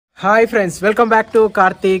Hi friends, welcome back to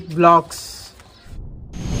Karthik vlogs.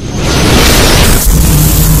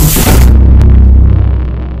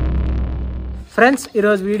 Friends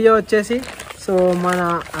ఈరోజు video వచ్చేసి so మన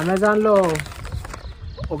అమెజాన్లో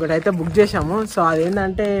ఒకటైతే బుక్ చేసాము. సో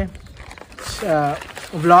అదేంటంటే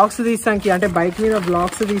వ్లాగ్స్ తీసానికి అంటే బైక్ మీద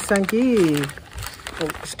వ్లాగ్స్ తీసానికి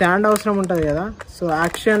స్టాండ్ అవసరం ఉంటుంది కదా. సో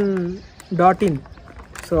action.in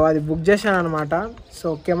సో అది బుక్ చేశాను అనమాట. సో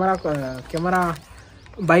కెమెరా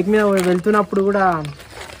బైక్ మీద వెళ్తున్నప్పుడు కూడా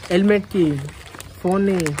హెల్మెట్కి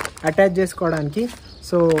ఫోన్ని అటాచ్ చేసుకోవడానికి.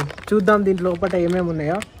 సో చూద్దాం దీంట్లో లోపల ఏమేమి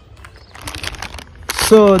ఉన్నాయో.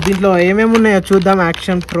 సో దీంట్లో ఏమేమి ఉన్నాయో చూద్దాం.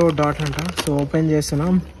 యాక్షన్ ప్రో డాట్ అంట. సో ఓపెన్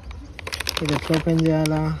చేస్తున్నాం. ఇది ఎట్లా ఓపెన్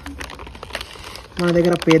చేయాలా? మన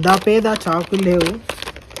దగ్గర పేద చాకులు లేవు.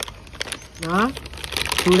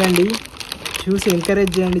 చూడండి, చూసి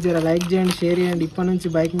ఎంకరేజ్ చేయండి, జర లైక్ చేయండి, షేర్ చేయండి. ఇప్పటి నుంచి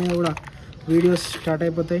బైక్ మీద కూడా వీడియోస్ స్టార్ట్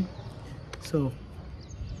అయిపోతాయి. సో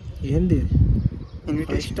ఏంది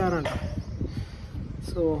ఇన్విటేషన్ అంట.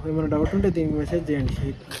 సో ఏమైనా డౌట్ ఉంటే దీనికి మెసేజ్ చేయండి.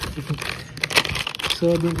 సో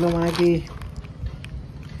దీంట్లో మనకి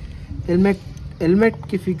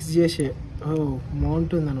హెల్మెట్కి ఫిక్స్ చేసే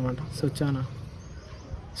మౌంట్ ఉందన్నమాట. సో చాలా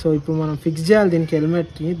సో ఇప్పుడు మనం ఫిక్స్ చేయాలి దీనికి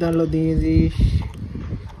హెల్మెట్కి. దానిలో దీనిది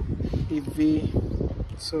ఇవి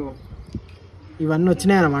సో ఇవన్నీ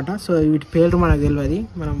వచ్చినాయి అన్నమాట. సో వీటి పేర్లు మనకు తెలియదు.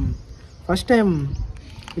 మనం ఫస్ట్ టైం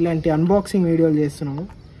ఇలాంటి అన్బాక్సింగ్ వీడియోలు చేస్తున్నాము.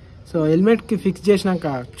 సో హెల్మెట్కి ఫిక్స్ చేసినాక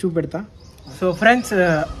చూపెడతా. సో ఫ్రెండ్స్,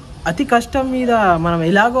 అతి కష్టం మీద మనం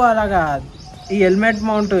ఎలాగో అలాగా ఈ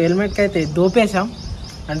హెల్మెట్కి అయితే దోపేసాం.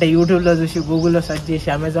 అంటే యూట్యూబ్లో చూసి, గూగుల్లో సెర్చ్ చేసి,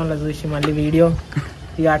 అమెజాన్లో చూసి మళ్ళీ వీడియో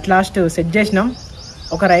ఇక అట్ లాస్ట్ సెట్ చేసినాం.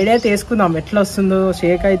 ఒక రైడ్ అయితే వేసుకుందాం. ఎట్లా వస్తుందో,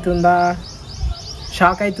 షేక్ అవుతుందా,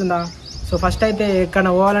 షాక్ అవుతుందా. సో ఫస్ట్ అయితే ఎక్కడ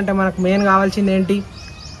పోవాలంటే మనకు మెయిన్ కావాల్సింది ఏంటి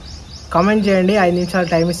కామెంట్ చేయండి. 5 నిమిషాలు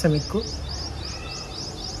టైం ఇస్తాం మీకు.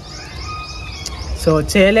 సో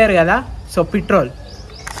చేయలేరు కదా. సో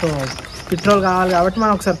పెట్రోల్ కావాలి కాబట్టి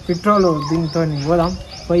మనం ఒకసారి పెట్రోల్ దీంతో పోదాం.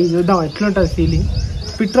 పోయి చూద్దాం ఎట్లుంటుంది ఫీలింగ్.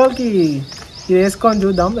 పెట్రోల్కి ఇది వేసుకొని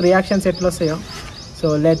చూద్దాం రియాక్షన్స్ ఎట్లా వస్తాయో. So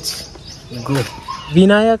let's go.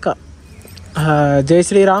 వినాయక జై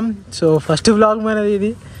శ్రీరామ్. సో ఫస్ట్ వ్లాగ్ మనది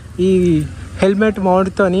ఇది ఈ హెల్మెట్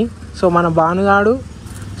మౌంట్తోని. సో మన భానుగాడు,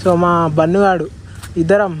 సో మా బన్నుగాడు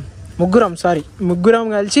ముగ్గురం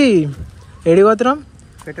కలిసి ఎడిపోతున్నాం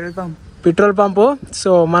పెట్రోల్ పంపు. సో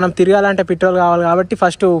మనం తిరగాలంటే పెట్రోల్ కావాలి కాబట్టి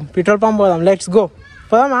ఫస్ట్ పెట్రోల్ పంప్ పోదాం. Let's go.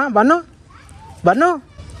 పోదామా బన్ను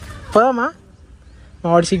పోదామా? మా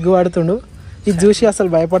వాడు సిగ్గుపడుతుండు. ఇది చూసి అసలు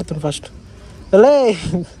భయపడుతుండు. ఫస్ట్ అలే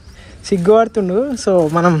సిగ్గుపడుతుండు. సో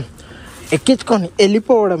మనం ఎక్కించుకొని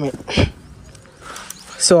వెళ్ళిపోవడమే.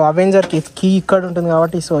 సో అవెంజర్కి కీ ఇక్కడ ఉంటుంది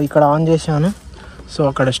కాబట్టి సో ఇక్కడ ఆన్ చేశాను. సో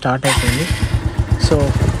అక్కడ స్టార్ట్ అయిపోయింది. సో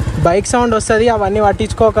బైక్ సౌండ్ వస్తుంది, అవన్నీ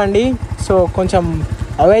పట్టించుకోకండి. సో కొంచెం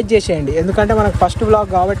అవాయిడ్ చేసేయండి, ఎందుకంటే మనకు ఫస్ట్ వ్లాగ్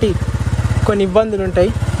కాబట్టి కొన్ని ఇబ్బందులు ఉంటాయి.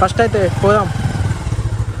 ఫస్ట్ అయితే పోదాం,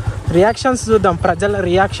 రియాక్షన్స్ చూద్దాం. ప్రజల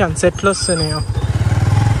రియాక్షన్స్ ఎట్లా వస్తున్నాయో.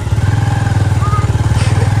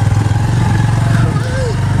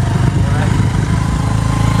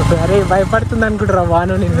 అరే భయపడుతుంది అనుకుంటారా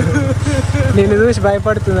వాను? నిన్ను చూసి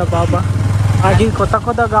భయపడుతుందా పాప? నాకు ఇది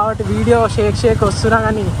కొత్త కాబట్టి వీడియో షేక్ వస్తున్నా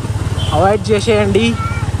కానీ అవాయిడ్ చేసేయండి.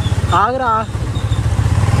 ఆగరా.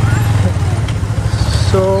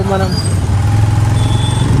 సో మనం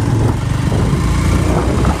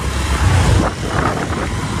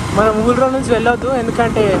ఊళ్ళో నుంచి వెళ్ళొద్దు,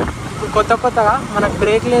 ఎందుకంటే కొత్తగా మనకు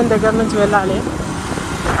బ్రేక్ లేని దగ్గర నుంచి వెళ్ళాలి.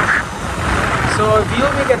 సో వ్యూ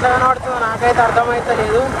మీకు ఎట్లా కనబడుతుందో నాకైతే అర్థమైతే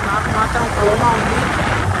లేదు. నాకు మాత్రం ప్రోమా ఉంది,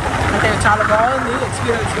 అంటే చాలా బాగుంది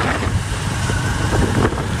ఎక్స్పీరియన్స్.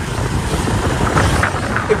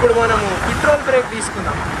 ఇప్పుడు మనము పెట్రోల్ బ్రేక్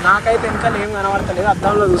తీసుకుందాం. నాకైతే ఇంకా ఏం కనబడతలేదు,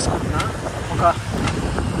 అద్దంలో చూసుకుంటున్నా. ఒక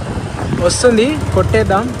వస్తుంది,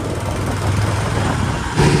 కొట్టేద్దాం.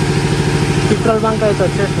 పెట్రోల్ బంక్ అయితే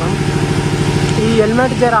వచ్చేసినాం. ఈ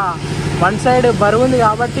హెల్మెట్ జర వన్ సైడ్ బరువు ఉంది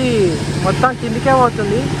కాబట్టి మొత్తం కిందికే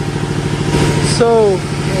పోతుంది. సో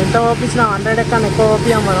ఎంత ఓపించినా 100 కన్నా ఎక్కువ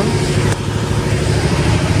ఓపియాం మనం.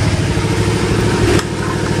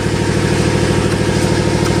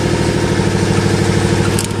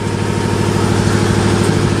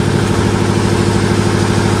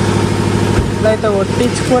 ఇట్లయితే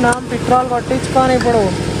కొట్టించుకున్నాం, పెట్రోల్ కొట్టించుకొని ఇప్పుడు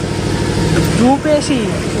చూపేసి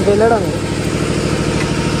వెళ్ళడం.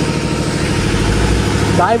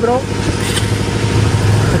 Bye bro.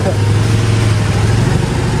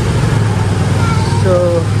 సో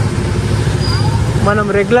మనం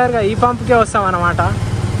రెగ్యులర్గా ఈ పంప్కే వస్తాం అన్నమాట.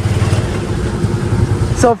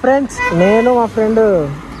 సో ఫ్రెండ్స్, నేను మా ఫ్రెండ్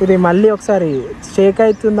ఇది మళ్ళీ ఒకసారి షేక్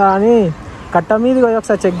అవుతుందా అని కట్ట మీద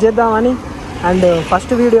ఒకసారి చెక్ చేద్దామని, అండ్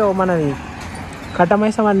ఫస్ట్ వీడియో మనది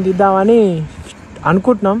కట్టమైసం అని దిద్దామని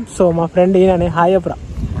అనుకుంటున్నాం. సో మా ఫ్రెండ్ ఈయననే హాయ్ అప్రా.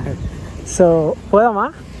 సో పోదామా?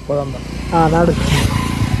 నాడు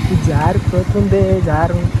జారిపోతుంది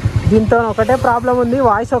జారు. దీంతో ఒకటే ప్రాబ్లం ఉంది,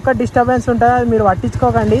 వాయిస్ ఒక్క డిస్టర్బెన్స్ ఉంటుంది, అది మీరు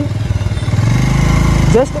పట్టించుకోకండి.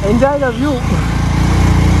 Just enjoy the view.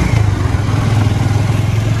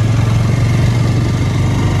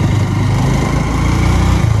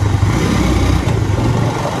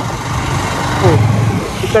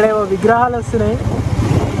 ఇక్కడేమో విగ్రహాలు వస్తున్నాయి,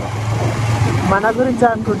 మన గురించి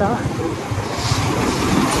అనుకుంటా.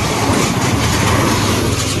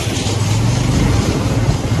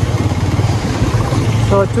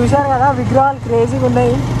 సో చూశారు కదా విగ్రహాలు క్రేజీగా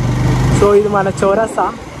ఉన్నాయి. సో ఇది మన చౌరస్తా,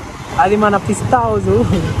 అది మన పిస్తా హౌస్.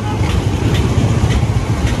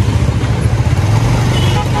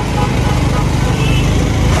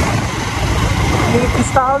 ఇది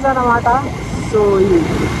పిస్తా హౌస్ అన్నమాట. సో ఇది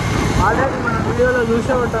ఆల్రెడీ మన వీడియోలో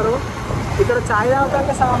చూసే ఉంటారు. ఇక్కడ చాయ్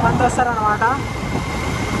తాగడానికి చాలా మంది వస్తారనమాట.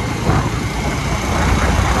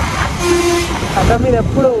 అక్కడ మీద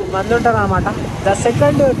ఎప్పుడు మంది ఉంటారు అనమాట. The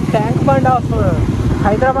second tank bund of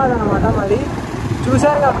Hyderabad అనమాట మరి.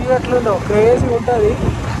 చూసారు కదా వ్యూ ఎట్లుందో, క్రేజీగా ఉంటుంది.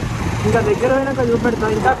 ఇంకా దగ్గర పోయినాక చూపెడతాం,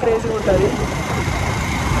 ఇంకా క్రేజీగా ఉంటుంది.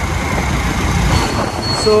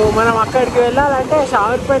 సో మనం అక్కడికి వెళ్ళాలంటే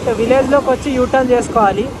షావర్పేట విలేజ్లోకి వచ్చి యూటర్న్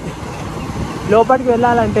చేసుకోవాలి లోపలికి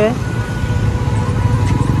వెళ్ళాలంటే.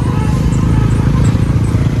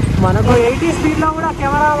 మనకు 80 స్పీడ్లో కూడా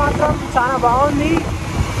కెమెరా మాత్రం చాలా బాగుంది.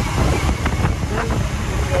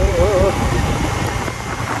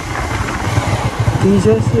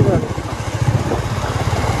 తీసేసి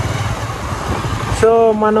సో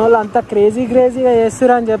మన వాళ్ళు అంతా క్రేజీగా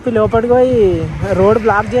చేస్తుర్రు అని చెప్పి లోపలికి పోయి రోడ్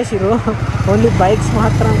బ్లాక్ చేసిర్రు. ఓన్లీ బైక్స్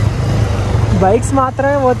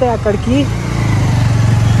మాత్రమే పోతాయి అక్కడికి.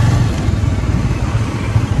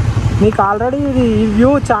 మీకు ఆల్రెడీ ఈ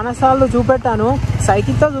వ్యూ చాలాసార్లు చూపెట్టాను,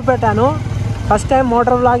 సైకిల్తో చూపెట్టాను. First time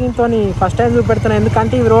motor వ్లాగింగ్తో first time చూపెడుతున్నాను,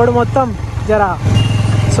 ఎందుకంటే ఈ రోడ్ మొత్తం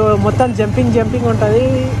సో మొత్తం జంపింగ్ ఉంటుంది.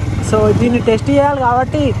 సో దీన్ని టెస్ట్ చేయాలి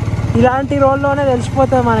కాబట్టి ఇలాంటి రోడ్లోనే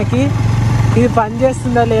తెలిసిపోతుంది మనకి ఇది పని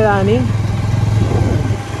చేస్తుందా లేదా అని.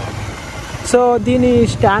 సో దీని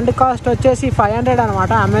స్టాండ్ కాస్ట్ వచ్చేసి 500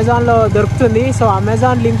 అనమాట. అమెజాన్లో దొరుకుతుంది. సో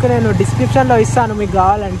అమెజాన్ లింక్ నేను డిస్క్రిప్షన్లో ఇస్తాను మీకు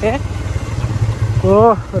కావాలంటే. ఓ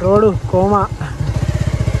రోడ్డు కోమా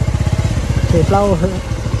ఎట్లా.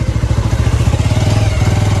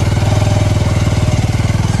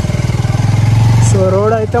 సో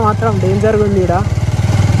రోడ్ అయితే మాత్రం డేంజర్గా ఉంది ఇక్కడ.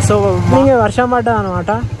 సో వర్షం పడ్డా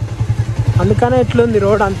అనమాట, అందుకనే ఇట్లుంది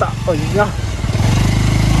రోడ్ అంతా. అయ్యా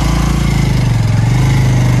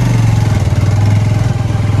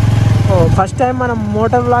ఫస్ట్ టైం మనం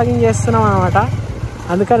మోటార్ వ్లాగింగ్ చేస్తున్నాం అనమాట,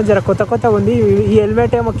 అందుకని జర కొత్త ఉంది. ఈ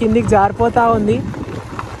హెల్మెట్ ఏమో కిందికి జారిపోతూ ఉంది.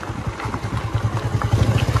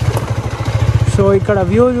 సో ఇక్కడ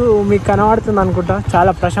వ్యూ మీకు కనబడుతుంది అనుకుంటా,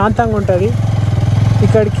 చాలా ప్రశాంతంగా ఉంటుంది.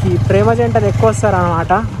 ఇక్కడికి ప్రేమ జంటలు ఎక్కువ వస్తారు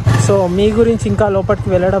అన్నమాట. సో మీ గురించి ఇంకా లోపలికి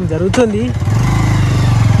వెళ్ళడం జరుగుతుంది.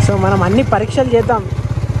 సో మనం అన్ని పరీక్షలు చేద్దాం,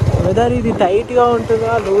 వెదర్ ఇది టైట్గా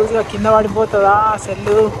ఉంటుందా, లూజ్గా కింద పడిపోతుందా,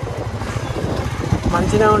 సెల్లు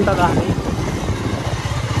మంచిగా ఉంటుందా అని.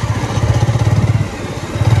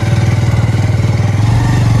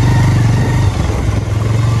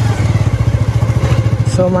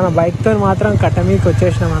 సో మన బైక్తో మాత్రం కట్ట మీదకి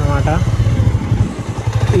వచ్చేసినాం అనమాట.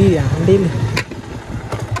 ఈ హ్యాండిల్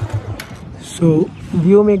సో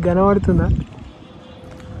వ్యూ మీకు కనబడుతుందా?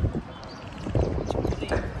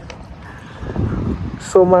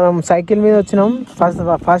 సో మనం సైకిల్ మీద వచ్చినాం,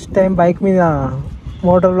 ఫస్ట్ టైం బైక్ మీద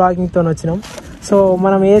మోటార్ వ్లాగింగ్తో వచ్చినాం. సో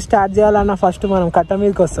మనం ఏ స్టార్ట్ చేయాలన్నా ఫస్ట్ మనం కట్ట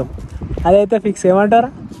మీదకి వస్తాం, అదైతే ఫిక్స్. ఏమంటారా?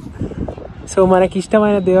 సో మనకి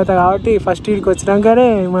ఇష్టమైన దేవత కాబట్టి ఫస్ట్ వీడికి వచ్చినాకనే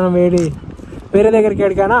మనం వేరే దగ్గరికి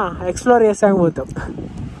ఎక్కడికైనా ఎక్స్ప్లోర్ చేసాక పోతాం.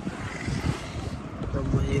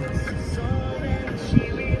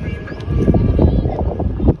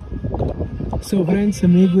 సో ఫ్రెండ్స్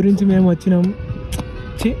మీ గురించి మేము వచ్చినాం.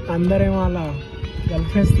 అందరేమో అలా గర్ల్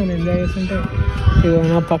ఫ్రెండ్స్తో ఎంజాయ్ చేస్తుంటే ఇదో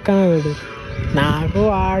నా పక్కన వీడు, నాకు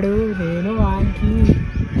వాడు నేను వానికి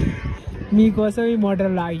మీకోసం ఈ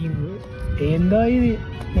మోటార్ లాగింగ్. ఏందో ఇది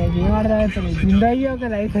నాకేం అర్థం అవుతుంది. జిందగీ ఒక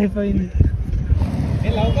లైఫ్ అయిపోయింది.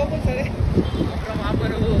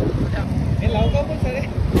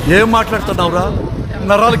 ఏం మాట్లాడుతున్నావురా,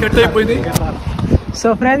 నరాలు కట్ అయిపోయింది. సో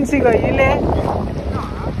ఫ్రెండ్స్ ఇగో వీళ్ళే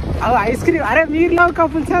ఐస్ క్రీమ్. అరే మీరు లవ్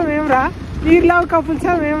కపుల్సా మేమ్రా, మీరు లవ్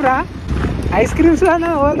కపుల్సా మేమ్రా. ఐస్ క్రీమ్స్ కన్నా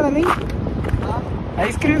ఓల్రా,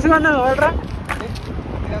 ఐస్ క్రీమ్స్ కన్నా ఓల్రా.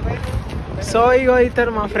 సో ఇగో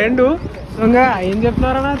ఇతను మా ఫ్రెండ్. ఇంకా ఏం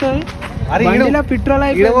చెప్తున్నారా నాతో, పెట్రోల్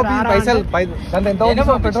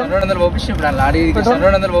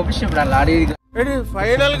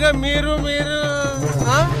ఫైనల్ గా మీరు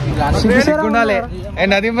ఉండాలి.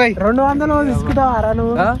 నదీం భాయ్ 200 తీసుకుంటావారా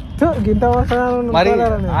నువ్వు గింత మరి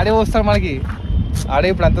ఆడే వస్తాడు మనకి. ఆడే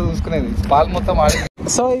ఇప్పుడు అంతా చూసుకునేది పాలు మొత్తం ఆడే.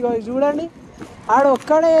 సో ఇగో చూడండి ఆడు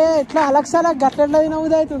ఒక్కడే ఎట్లా అలక్సాల గట్ల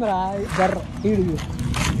తినవుది అవుతుందిరా గర్ర ఈడు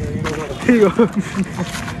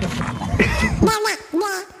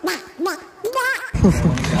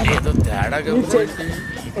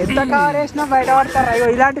ఎంత కవర్ చేసినా బయట పడతారు. అయ్యో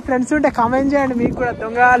ఇలాంటి ఫ్రెండ్స్ ఉంటే కామెంట్ చేయండి మీకు కూడా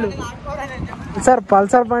దొంగలు. సార్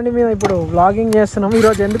పల్సర్ బండి మీద ఇప్పుడు వ్లాగింగ్ చేస్తున్నాం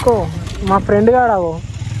ఈరోజు. ఎందుకో మా ఫ్రెండ్ గాడు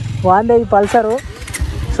వాళ్ళే ఈ పల్సరు.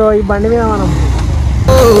 సో ఈ బండి మీద మనం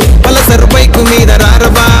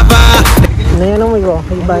నేను ఇగో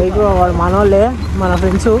ఈ బైక్ వాడు మనోళ్ళే మన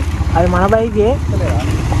ఫ్రెండ్స్, అది మన బైకే.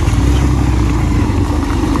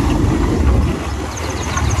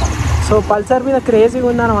 సో పల్సర్ మీద క్రేజీగా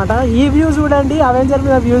ఉందన్నమాట. ఈ వ్యూ చూడండి, అవెంజర్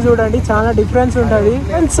మీద వ్యూ చూడండి, చాలా డిఫరెన్స్ ఉంటుంది.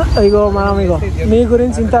 ఇగో మనం ఇగో మీ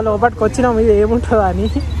గురించి ఇంత లోపలికి వచ్చినాం, ఇది ఏముంటుందా అని.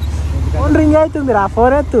 ఫోన్ రింగ్ అవుతుంది రా,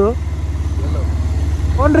 ఫోన్ ఎత్తు.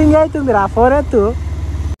 ఫోన్ రింగ్ అవుతుంది రా, ఫోన్ ఎత్తు.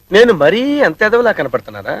 నేను మరీ అంత ఎదవలా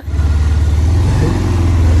కనపడుతున్నారా?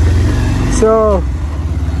 సో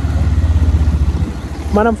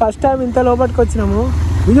మనం ఫస్ట్ టైం ఇంత లోపలికి వచ్చినాము.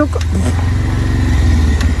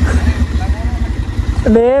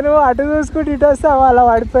 నేను అటు చూసుకుంటూ ఇటు వస్తే అలా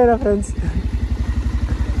పడిపోయినా ఫ్రెండ్స్.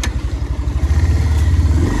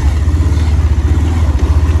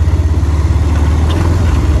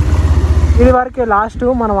 ఇది వరకే లాస్ట్.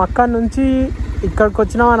 మనం అక్కడి నుంచి ఇక్కడికి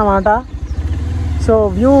వచ్చినాం అన్నమాట. సో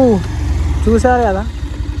వ్యూ చూసారు కదా,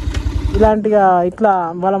 ఇలాంటిగా ఇట్లా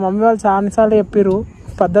వాళ్ళ మమ్మీ వాళ్ళు చాలాసార్లు చెప్పారు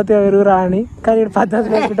పద్ధతిగా ఎరుగురా అని, కానీ పద్ధతి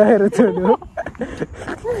లేకుండా ఎరుగుతుడు.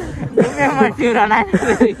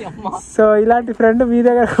 సో ఇలాంటి ఫ్రెండ్ మీ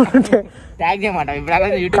దగ్గర ఉంటే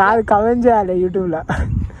కాదు కమెంట్ చేయాలి యూట్యూబ్లో.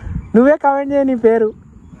 నువ్వే కమెంట్ చేయ, నీ పేరు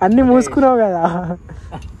అన్నీ మూసుకున్నావు కదా,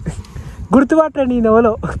 గుర్తుపట్టండి నీ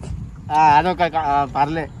నోలో. అదొక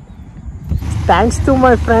పర్లే. Thanks to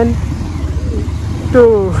my friend to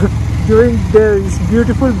giving this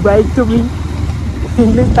beautiful bike to me.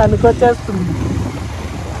 English తనుకొచ్చేస్తుంది.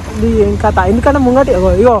 ఏం కథ ఎందుకంటే ముంగటి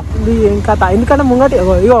ఇగో ఏం కథ ఎందుకంటే ముంగటి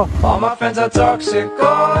ఇగో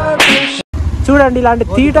చూడండి, ఇలాంటి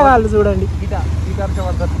తీటగాళ్ళు చూడండి.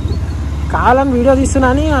 కావాలని వీడియో తీస్తున్నా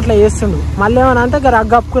అని అట్లా చేస్తుండు. మళ్ళీ ఏమన్నా అంటే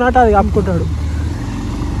రగ్గు కప్పుకున్నట్టు అది కప్పుకుంటాడు.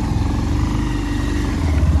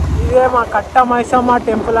 ఇదే మా కట్ట మైసమ్మ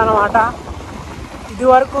టెంపుల్ అన్నమాట. ఇది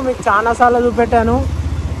వరకు మీకు చాలాసార్లు చూపెట్టాను.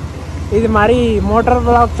 ఇది మరి మోటార్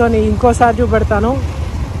బ్లాగ్తో ఇంకోసారి చూపెడతాను.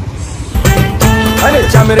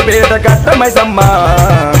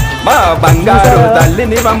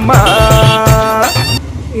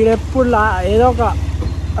 ఈడెప్పుడు ఏదో ఒక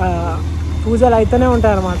పూజలు అయితేనే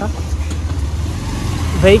ఉంటాయి అన్నమాట.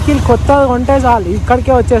 వెహికల్ కొత్తగా కొంటే చాలు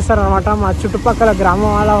ఇక్కడికే వచ్చేస్తారు అనమాట మా చుట్టుపక్కల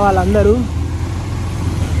గ్రామం వాళ్ళందరూ.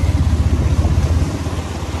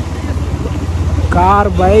 కార్,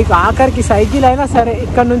 బైక్, ఆఖరికి సైకిల్ అయినా సరే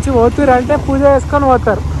ఇక్కడ నుంచి పోతురు అంటే పూజ చేసుకొని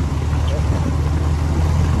పోతారు.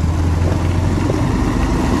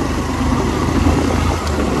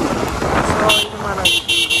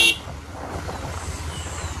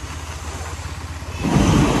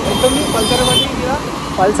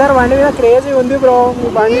 పల్సర్ బండి మీద క్రేజీ ఉంది బ్రో. మీ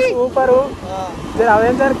బండి సూపరు. జర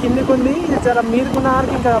అవెంజర్ కిందికి ఉంది, జర మీదకున్న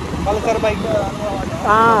వారికి ఇంకా Pulsar bike.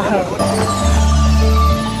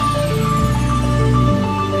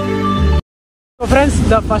 Friends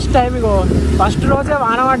the first time ego first రోజే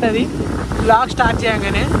వాన పడ్డది బ్లాగ్ స్టార్ట్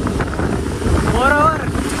చేయగానే. మోర్ ఓవర్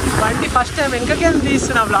బండి ఫస్ట్ టైం వెనకకెళ్ళి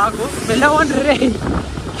తీస్తున్నా బ్లాగ్. వెళ్ళవండి రే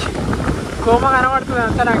కోమ కనబడుతుంది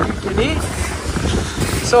అంతా నాకు ఇది.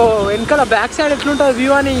 సో వెనకాల బ్యాక్ సైడ్ ఎట్లుంటుంది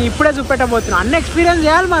వ్యూ అని ఇప్పుడే చూపెట్టబోతున్నాం. అన్ని ఎక్స్పీరియన్స్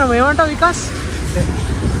చేయాలి మనం. ఏమంటావు వికాస్?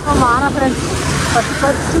 మాన ఫ్రెండ్స్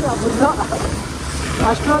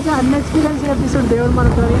ఫస్ట్ రోజే అన్ని ఎక్స్పీరియన్స్ చేపిస్తుంది దేవుడు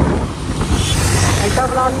మనతో. ఎంత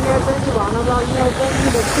బ్లాగింగ్ అయిపోయింది, వాన బ్లాగింగ్ అయిపోయింది,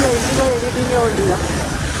 నెక్స్ట్ ఇంటిలో ఎడిటింగే ఉంది.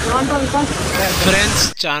 ఏమంటావు వికాస్? ఫ్రెండ్స్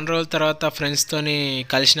చాలా రోజుల తర్వాత ఫ్రెండ్స్తోని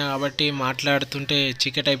కలిసిన కాబట్టి మాట్లాడుతుంటే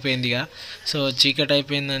చీకటి అయిపోయింది ఇక. సో చీకటి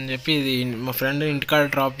అయిపోయిందని చెప్పి ఇది మా ఫ్రెండ్ ఇంటికాడ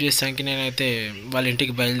డ్రాప్ చేసానికి నేనైతే వాళ్ళ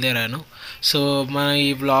ఇంటికి బయలుదేరాను. సో మన ఈ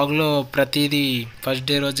వ్లాగ్లో ప్రతిదీ ఫస్ట్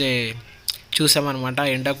డే రోజే చూసామన్నమాట.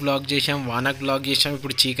 ఎండకు వ్లాగ్ చేసాం, వానకు వ్లాగ్ చేసాం,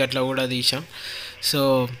 ఇప్పుడు చీకట్లో కూడా తీసాం. సో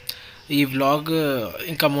ఈ వ్లాగ్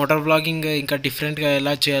ఇంకా మోటార్ వ్లాగింగ్ ఇంకా డిఫరెంట్గా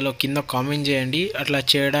ఎలా చేయాలో కింద కామెంట్ చేయండి. అట్లా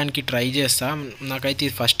చేయడానికి ట్రై చేస్తా. నాకైతే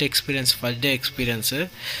ఇది first day experience.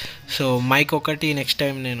 So mic ఒకటి నెక్స్ట్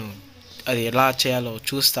టైం నేను అది ఎలా చేయాలో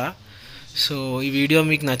చూస్తా. సో ఈ వీడియో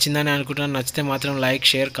మీకు నచ్చిందని అనుకుంటున్నాను. నచ్చితే మాత్రం like,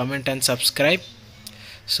 share, comment and subscribe.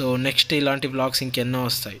 So next ఇలాంటి వ్లాగ్స్ ఇంకెన్నో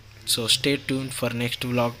వస్తాయి. So stay tune for next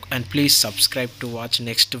vlog and please subscribe to watch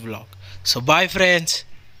next vlog. So bye friends.